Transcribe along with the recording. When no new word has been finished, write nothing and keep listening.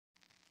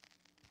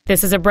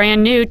This is a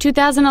brand new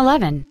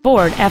 2011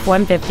 Ford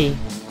F-150.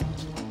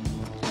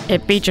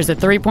 It features a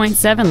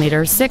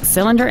 3.7-liter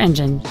six-cylinder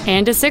engine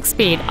and a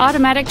 6-speed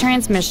automatic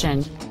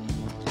transmission.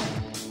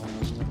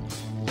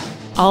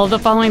 All of the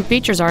following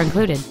features are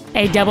included: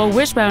 a double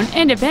wishbone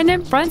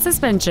independent front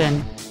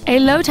suspension, a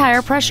low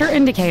tire pressure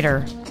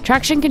indicator,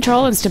 traction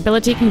control and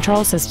stability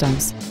control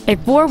systems, a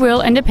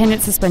 4-wheel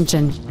independent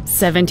suspension,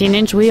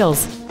 17-inch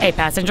wheels, a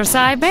passenger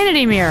side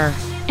vanity mirror,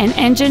 an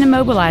engine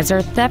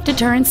immobilizer theft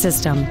deterrent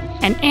system,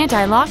 an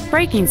anti-lock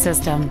braking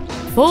system,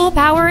 full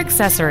power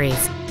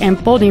accessories, and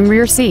folding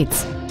rear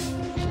seats.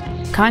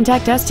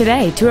 Contact us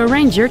today to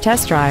arrange your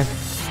test drive.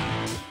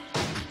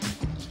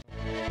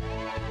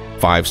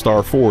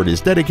 5-Star Ford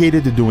is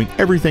dedicated to doing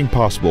everything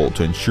possible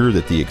to ensure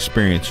that the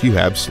experience you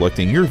have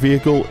selecting your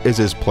vehicle is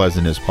as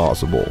pleasant as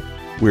possible.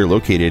 We're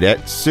located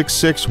at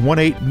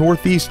 6618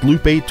 Northeast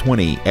Loop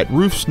 820 at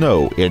Roof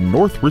Snow in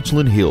North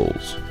Richland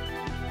Hills.